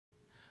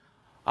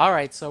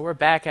Alright, so we're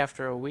back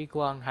after a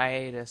week-long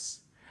hiatus.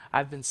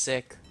 I've been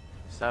sick,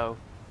 so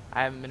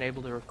I haven't been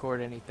able to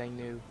record anything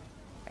new.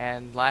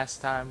 And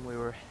last time we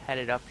were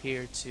headed up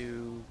here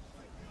to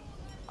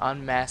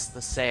unmask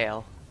the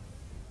sail.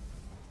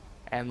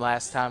 And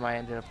last time I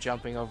ended up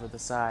jumping over the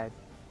side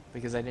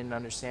because I didn't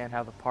understand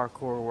how the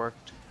parkour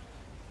worked.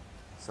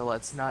 So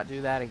let's not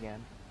do that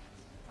again.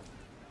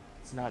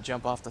 Let's not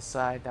jump off the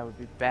side, that would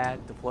be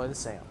bad. Deploy the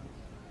sail.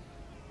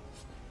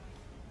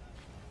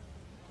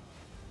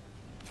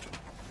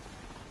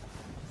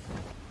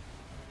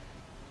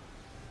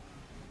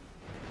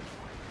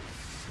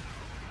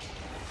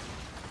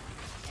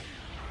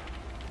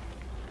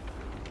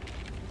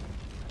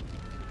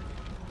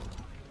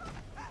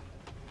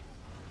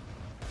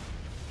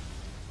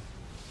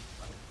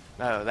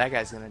 Oh, that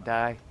guy's gonna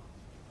die.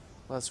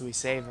 Unless we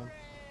save him.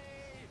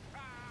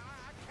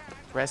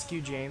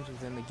 Rescue James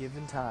within the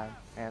given time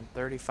and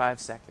 35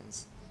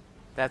 seconds.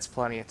 That's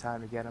plenty of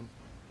time to get him.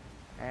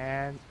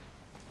 And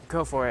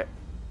go for it.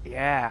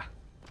 Yeah.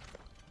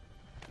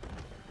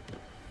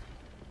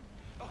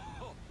 Oh,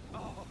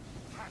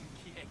 thank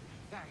you,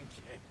 thank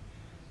you.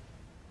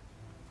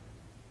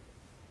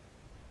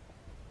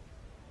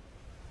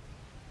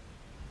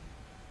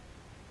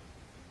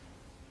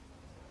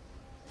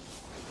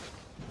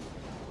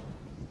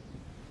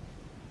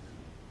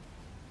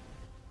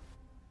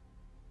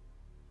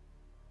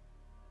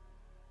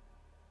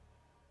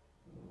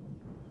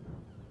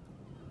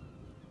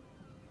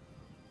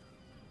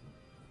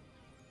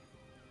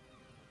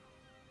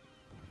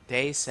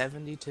 Day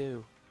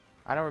 72.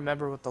 I don't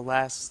remember what the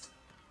last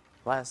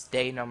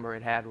day number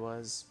it had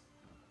was.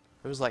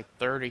 It was like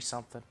 30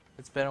 something.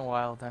 It's been a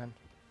while then.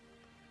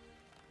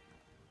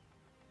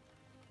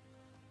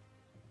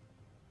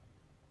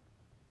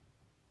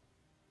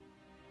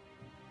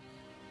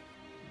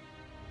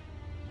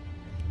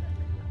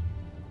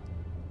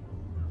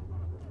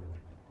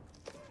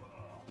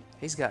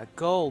 He's got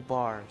gold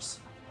bars.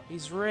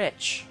 He's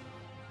rich.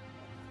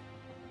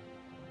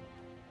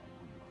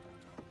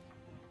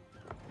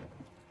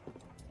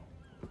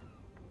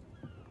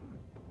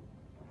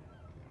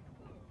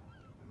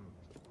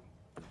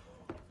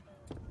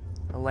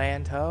 A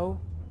land ho.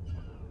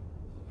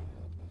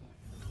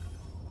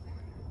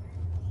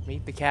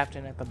 Meet the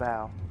captain at the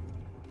bow.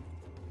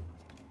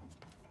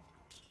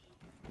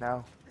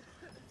 No.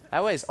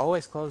 That way's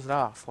always closed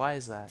off. Why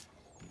is that?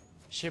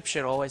 Ships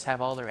should always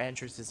have all their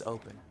entrances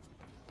open.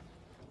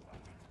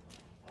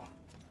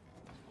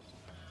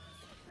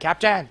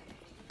 Captain!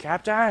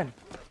 Captain!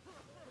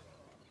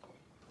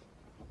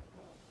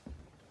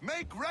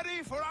 Make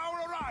ready for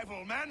our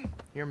arrival, men!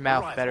 Your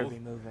mouth better Arrival?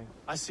 be moving.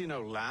 I see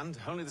no land,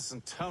 only this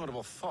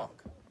interminable fog.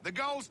 The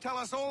gulls tell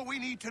us all we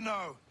need to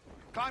know.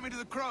 Climb into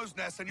the crow's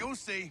nest and you'll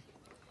see.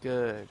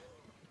 Good.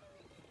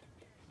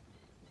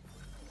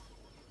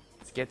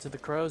 Let's get to the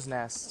crow's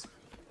nest.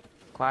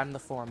 Climb the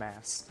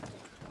foremast.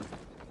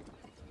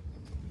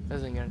 This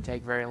isn't gonna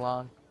take very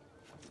long.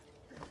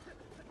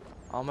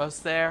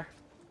 Almost there.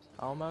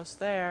 Almost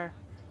there.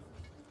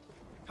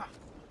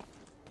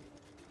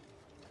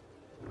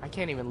 I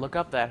can't even look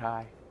up that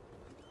high.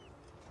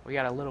 We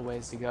got a little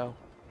ways to go.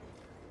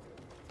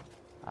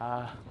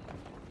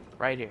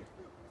 Right here.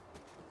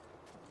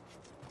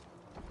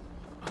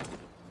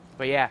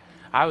 But yeah,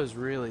 I was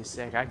really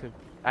sick.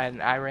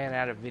 I ran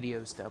out of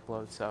videos to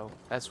upload, so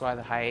that's why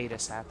the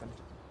hiatus happened.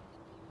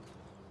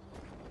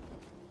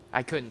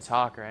 I couldn't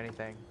talk or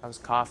anything. I was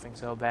coughing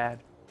so bad.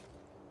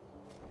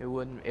 It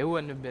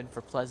wouldn't have been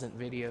for pleasant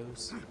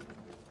videos.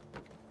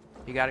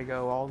 You gotta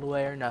go all the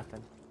way or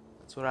nothing.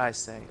 That's what I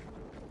say.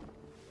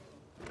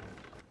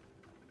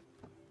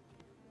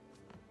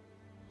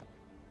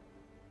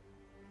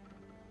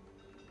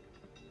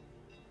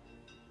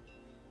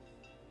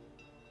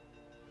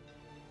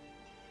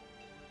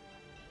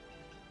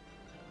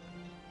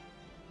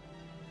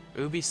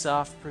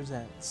 Ubisoft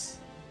presents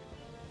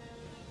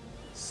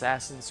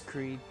Assassin's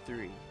Creed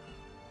 3.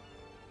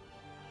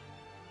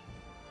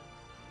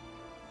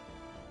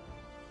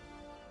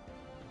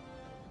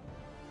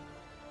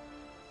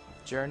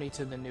 Journey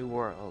to the New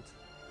World.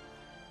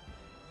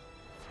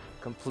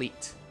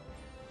 Complete.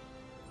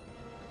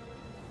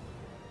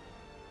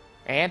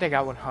 And I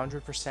got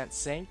 100%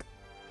 sync.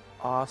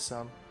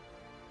 Awesome.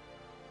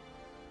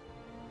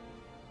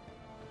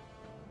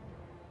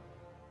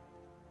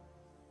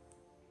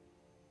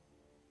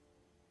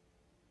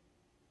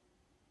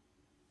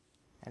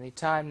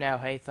 Anytime now,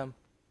 Hatham.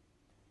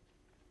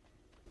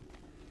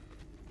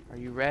 Are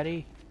you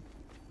ready?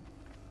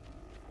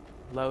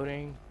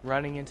 Loading,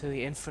 running into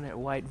the infinite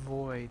white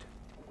void.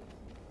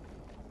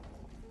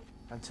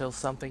 Until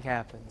something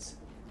happens.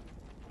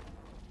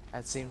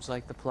 That seems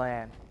like the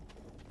plan.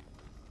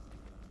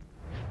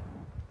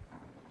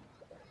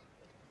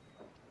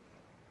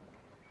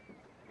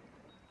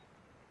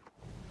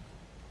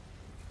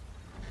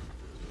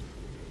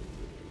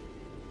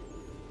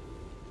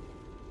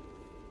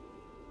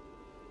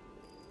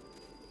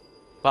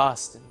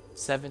 Boston,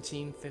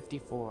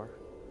 1754.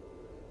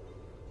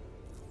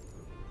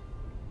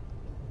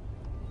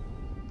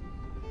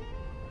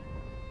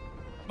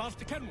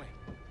 Master Kenway!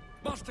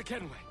 Master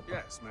Kenway!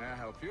 Yes, may I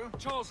help you?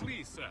 Charles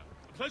Lee, sir.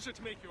 A pleasure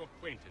to make your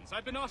acquaintance.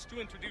 I've been asked to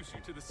introduce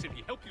you to the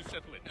city, help you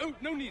settle in. Oh,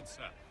 no need,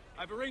 sir.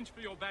 I've arranged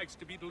for your bags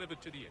to be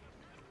delivered to the inn.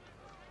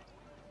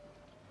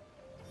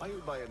 Are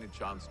you by any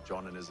chance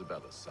John and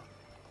Isabella's son?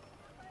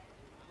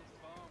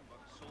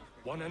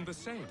 One and the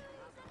same.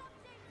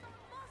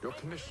 Your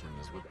commission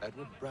is with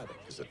Edward Braddock,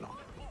 is it not?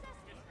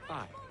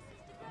 Aye.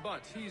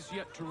 But he's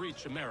yet to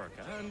reach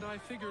America, and I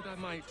figured I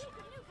might...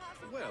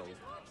 Well,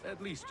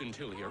 at least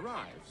until he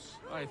arrives.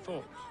 I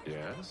thought...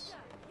 Yes?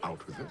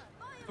 Out with it.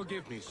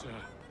 Forgive me, sir.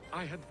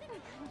 I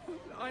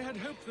had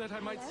hoped that I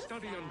might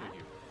study under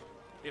you.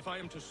 If I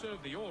am to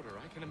serve the Order,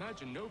 I can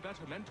imagine no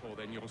better mentor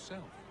than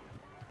yourself.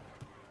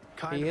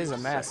 Kind He of is you a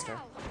say, master.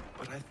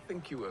 but I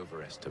think you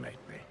overestimate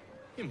me.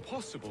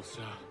 Impossible,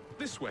 sir.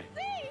 This way.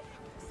 Thief!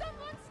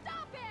 Someone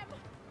stop him!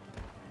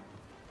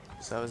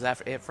 So is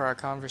that it for our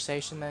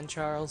conversation then,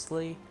 Charles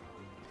Lee?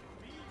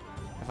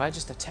 If I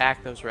just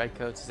attack those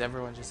redcoats, is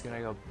everyone just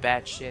gonna go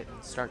batshit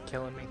and start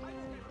killing me?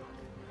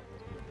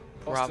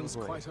 Boston's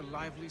Probably. quite a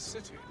lively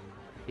city.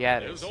 Yeah,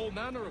 it There's is. all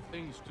manner of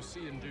things to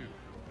see and do.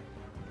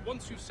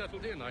 Once you've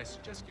settled in, I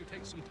suggest you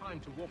take some time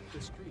to walk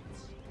the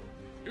streets.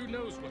 Who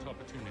knows what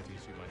opportunities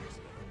you might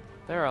receive.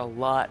 There are a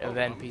lot of Oh,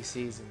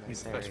 NPCs in Need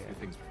this to fetch a area. few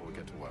things before we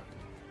get to work.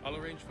 I'll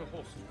arrange for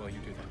horses while you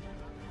do that.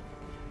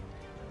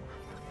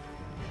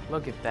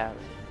 Look at that.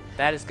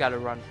 That has got to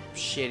run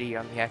shitty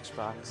on the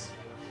Xbox,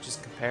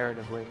 just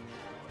comparatively.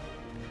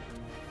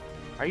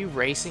 Are you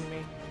racing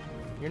me?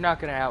 You're not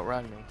gonna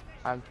outrun me.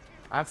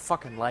 I'm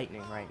fucking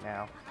lightning right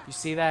now. You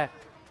see that?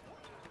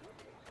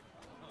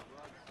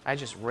 I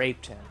just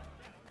raped him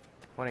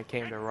when it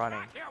came to running.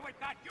 Here with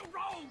that, you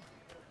rogue!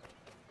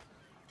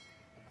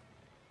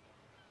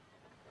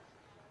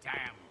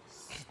 Damn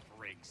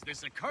sprigs.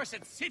 This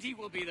accursed city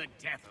will be the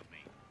death of me.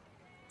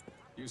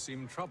 You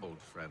seem troubled,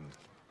 friend.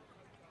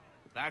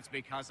 That's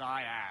because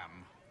I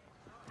am.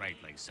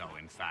 Greatly so,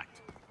 in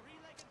fact.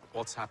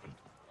 What's happened?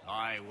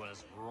 I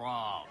was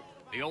robbed.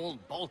 The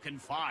old Balkan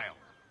file.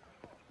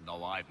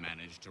 Though I've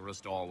managed to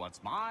restore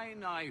what's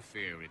mine, I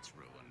fear it's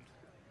ruined.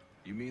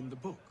 You mean the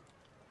book?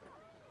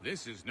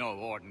 This is no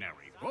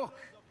ordinary book.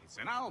 It's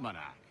an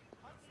almanac.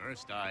 The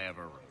first I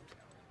ever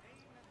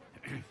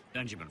wrote.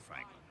 Benjamin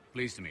Franklin,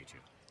 pleased to meet you.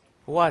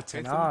 What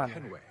an Ethan honor.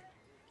 Kenway.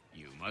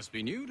 You must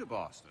be new to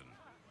Boston.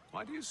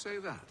 Why do you say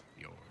that?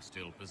 You're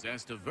still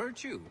possessed of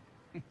virtue.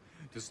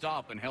 To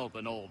stop and help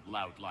an old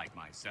lout like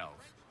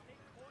myself.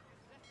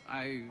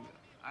 I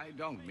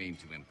don't mean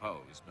to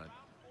impose, but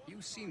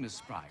you seem a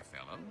spry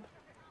fellow.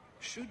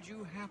 Should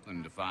you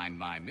happen to find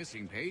my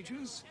missing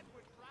pages,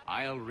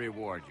 I'll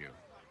reward you.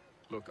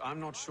 Look, I'm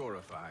not sure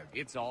if I...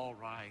 It's all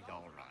right,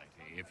 all right.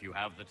 If you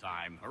have the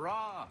time,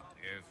 hurrah.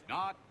 If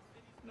not,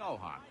 no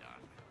harm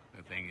done.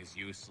 The thing is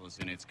useless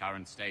in its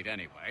current state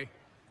anyway.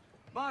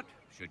 But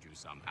should you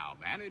somehow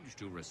manage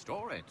to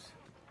restore it,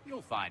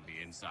 you'll find me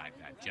inside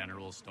that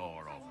general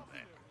store over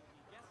there.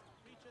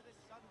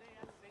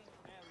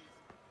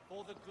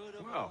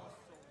 Well,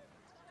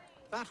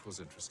 that was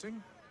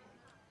interesting.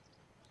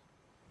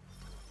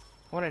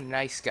 What a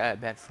nice guy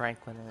Ben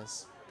Franklin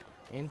is.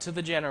 Into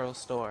the general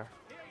store.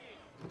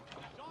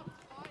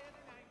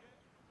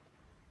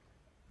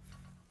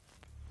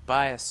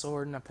 Buy a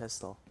sword and a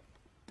pistol.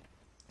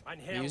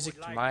 Music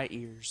to my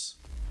ears.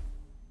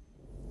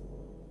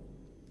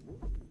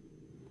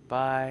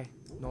 Buy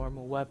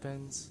normal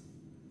weapons.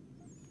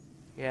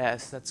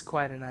 Yes, that's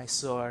quite a nice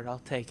sword. I'll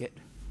take it.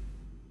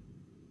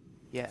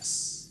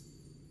 Yes.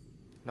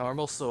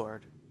 Normal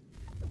sword.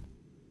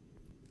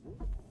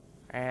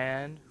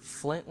 And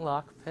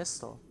flintlock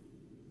pistol.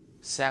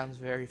 Sounds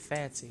very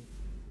fancy.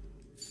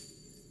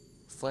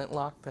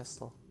 Flintlock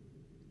pistol.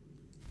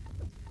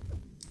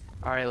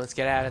 Alright, let's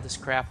get out of this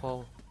crap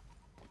hole.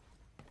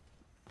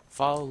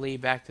 Follow Lee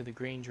back to the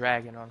Green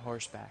Dragon on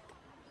horseback.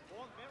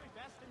 For the very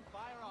best in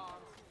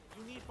firearms,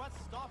 you need but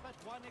stop at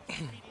one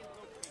expedient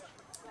location.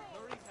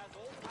 Murray's has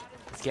all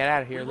patterns. Let's get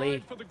out of here, We Lee.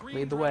 ride for the Green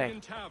Lead the way.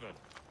 Dragon Tavern.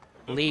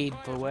 Lead the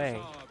proprietors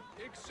way.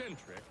 are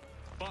eccentric,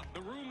 but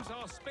the rooms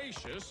are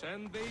spacious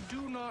and they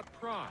do not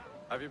pry.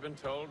 Have you been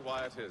told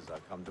why it is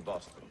I've come to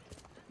Boston?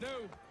 No,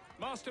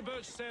 Master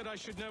Birch said I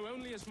should know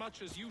only as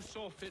much as you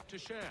saw fit to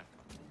share.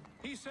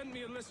 He sent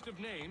me a list of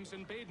names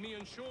and bade me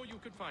ensure you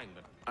could find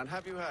them. And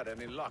have you had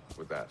any luck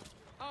with that?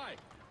 Aye.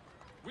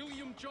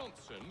 William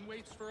Johnson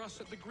waits for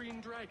us at the Green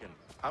Dragon.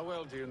 How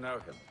well do you know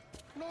him?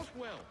 Not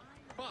well,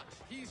 but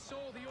he saw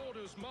the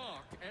order's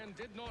mark and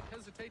did not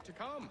hesitate to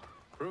come.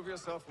 Prove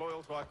yourself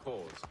loyal to our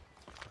cause.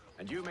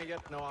 And you may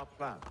yet know our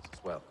plans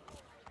as well.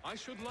 I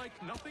should like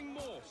nothing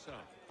more, sir.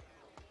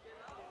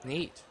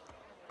 Neat.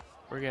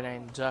 We're gonna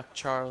induct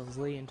Charles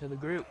Lee into the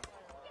group.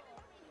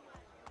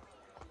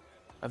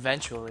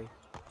 Eventually.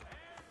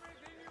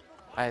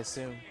 I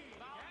assume.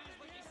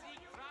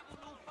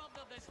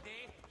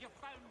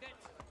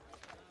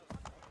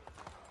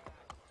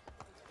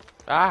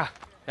 Ah!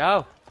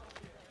 No!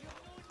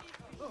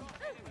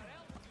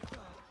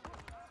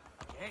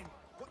 Again,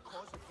 what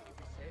caused it to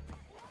be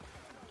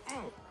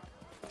set?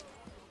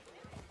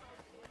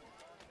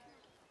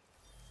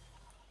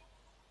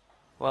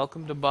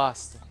 Welcome to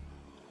Boston.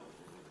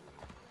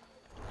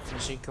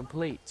 Mission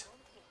complete.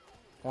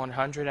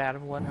 100 out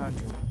of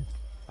 100.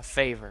 A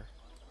favor.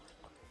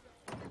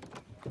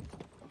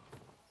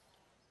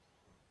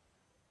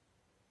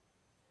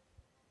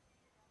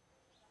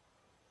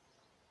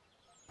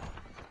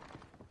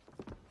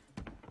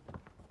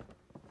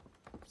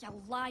 You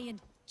lying,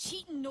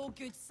 cheating, no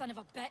good son of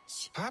a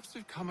bitch. Perhaps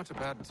we've come at a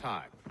bad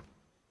time.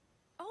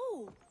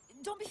 Oh,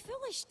 don't be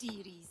foolish,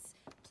 dearies.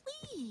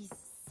 Please,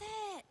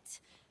 sit.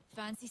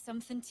 Fancy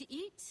something to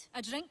eat?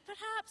 A drink,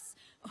 perhaps?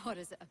 Or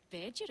is it a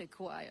bed you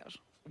require?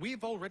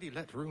 We've already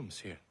let rooms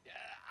here.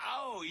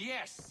 Oh,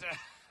 yes.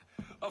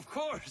 Of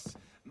course.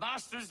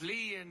 Masters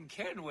Lee and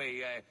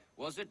Kenway,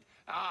 was it?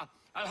 I'll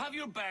have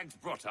your bags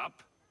brought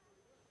up.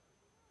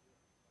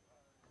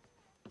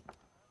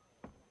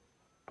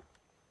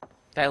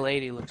 That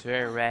lady looks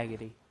very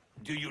raggedy.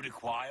 Do you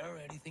require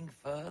anything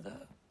further?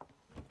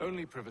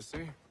 Only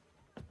privacy.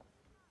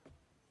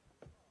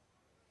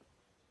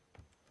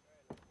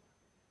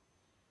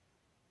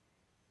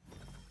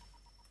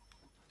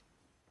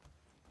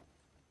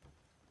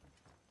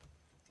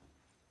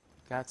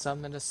 Got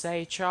something to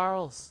say,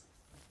 Charles?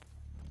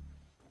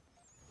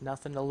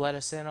 Nothing to let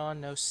us in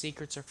on? No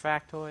secrets or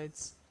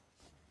factoids?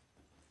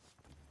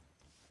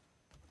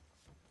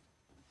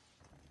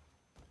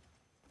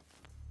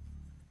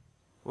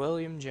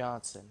 William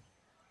Johnson.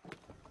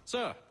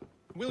 Sir,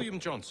 William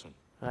Johnson.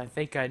 I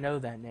think I know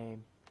that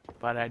name,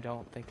 but I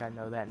don't think I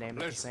know that name at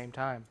the Pleasure. same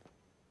time.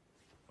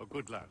 A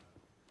good lad,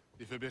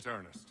 if a bit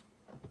earnest.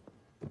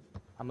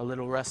 I'm a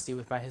little rusty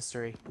with my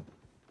history.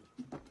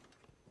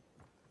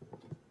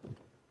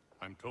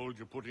 I'm told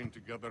you're putting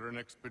together an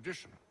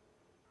expedition.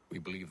 We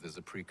believe there's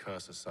a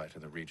precursor site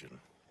in the region.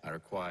 I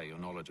require your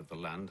knowledge of the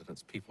land and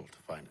its people to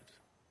find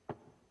it.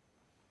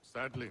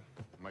 Sadly,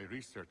 my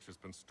research has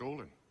been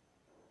stolen.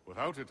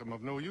 Without it, I'm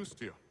of no use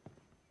to you.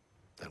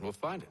 Then we'll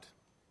find it.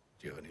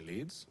 Do you have any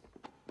leads?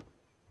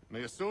 My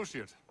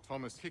associate,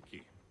 Thomas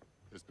Hickey,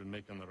 has been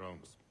making the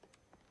rounds.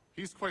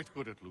 He's quite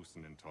good at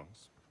loosening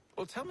tongues.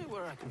 Well, tell me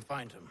where I can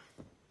find him.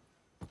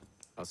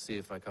 I'll see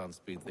if I can't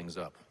speed things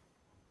up.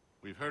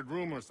 We've heard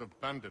rumors of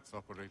bandits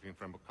operating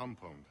from a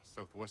compound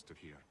southwest of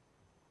here.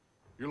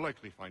 You'll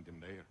likely find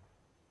him there.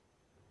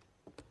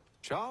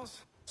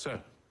 Charles? Sir,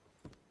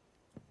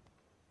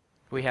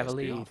 We have a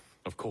Let's be lead. off.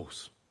 of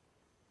course.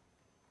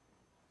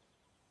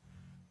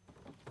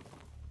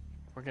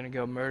 We're gonna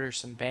go murder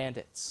some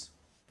bandits.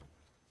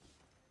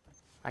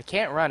 I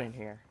can't run in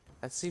here.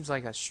 That seems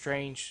like a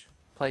strange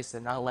place to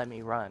not let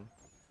me run.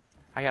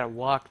 I gotta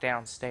walk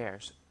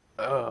downstairs.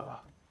 Ugh.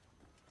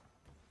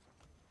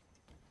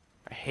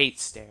 I hate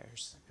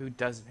stairs. Who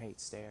doesn't hate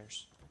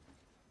stairs?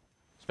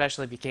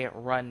 Especially if you can't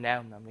run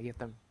down them to get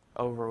them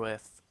over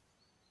with.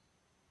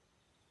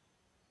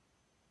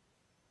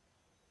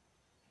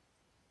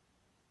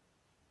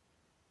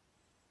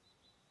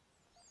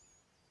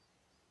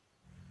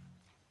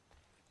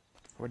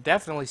 We're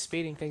definitely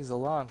speeding things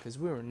along because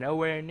we were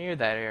nowhere near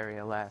that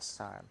area last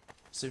time.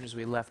 As soon as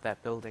we left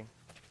that building.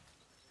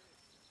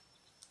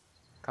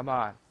 Come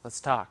on,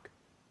 let's talk.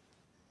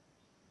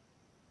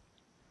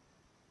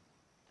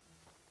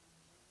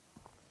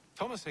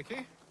 Thomas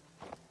Hickey?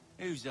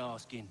 Who's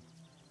asking?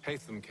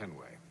 Haytham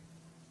Kenway.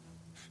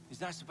 Is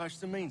that supposed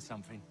to mean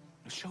something?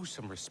 Show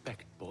some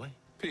respect, boy.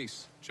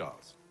 Peace,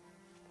 Charles.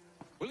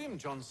 William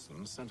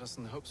Johnson sent us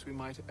in the hopes we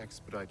might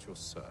expedite your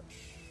search.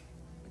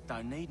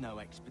 Don't need no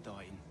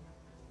expediting.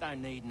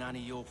 Don't need none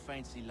of your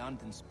fancy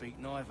London speak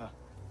neither.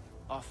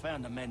 I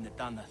found the men that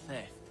done the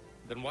theft.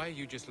 Then why are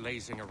you just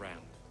lazing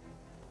around?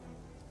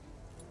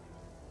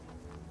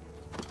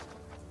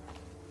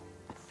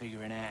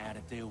 Figuring out how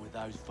to deal with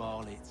those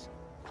varlets.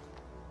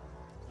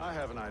 I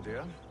have an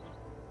idea.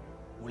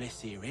 Well, let's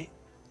hear it.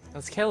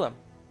 Let's kill him.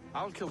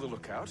 I'll kill the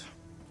lookout.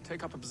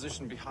 Take up a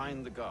position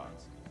behind the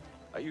guards.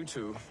 You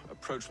two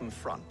approach from the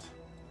front.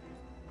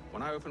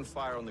 When I open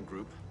fire on the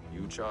group,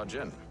 you charge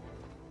in.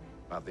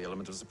 About the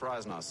element of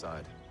surprise on our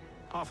side.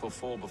 Half will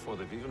fall before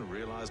they've even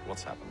realized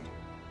what's happened.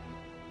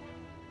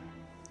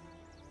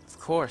 Of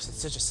course,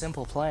 it's such a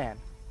simple plan.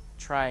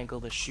 Triangle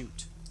to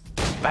shoot.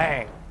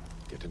 Bang!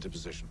 Get into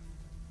position.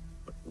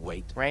 But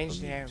wait.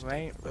 Ranged, for me to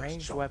take the first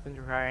ranged shot. weapons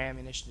require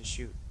ammunition to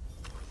shoot.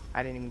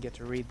 I didn't even get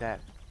to read that.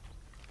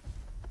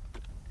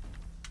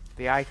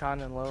 The icon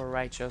in the lower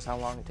right shows how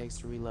long it takes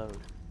to reload.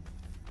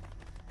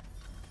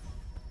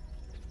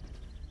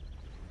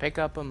 Pick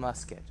up a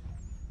musket.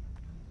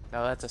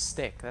 No, that's a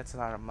stick. That's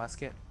not a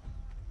musket.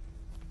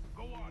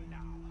 Go on now,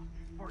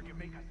 before you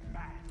make us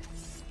mad.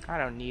 I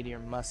don't need your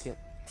musket.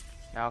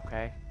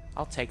 Okay.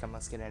 I'll take a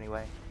musket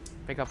anyway.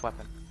 Pick up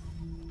weapon.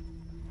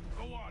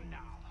 Go on now,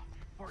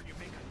 before you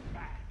make us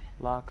mad.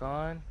 Lock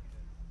on.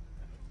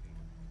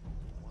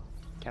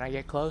 Can I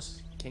get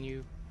close? Can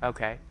you?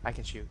 Okay, I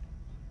can shoot.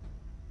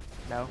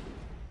 No?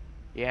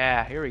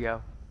 Yeah, here we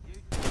go.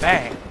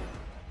 Bang!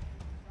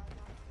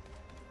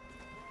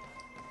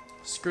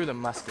 Screw the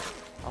musket.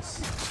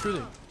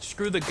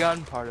 Screw the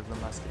gun part of the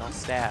musket. I'll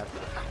stab.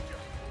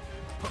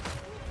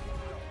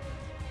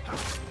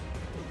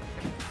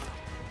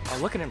 Oh,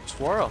 look at him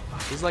twirl.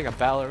 He's like a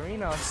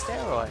ballerina on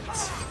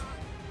steroids.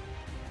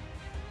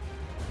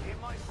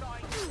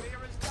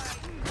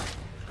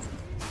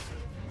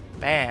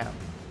 Bam.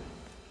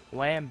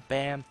 Wham,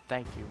 bam,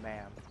 thank you,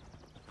 ma'am.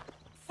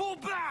 Fall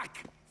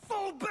back!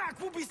 Fall back!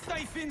 We'll be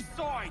safe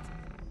inside!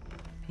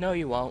 No,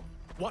 you won't.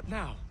 What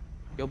now?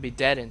 You'll be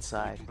dead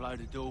inside. Blow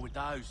the door with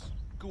those.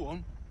 Go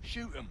on,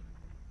 shoot 'em.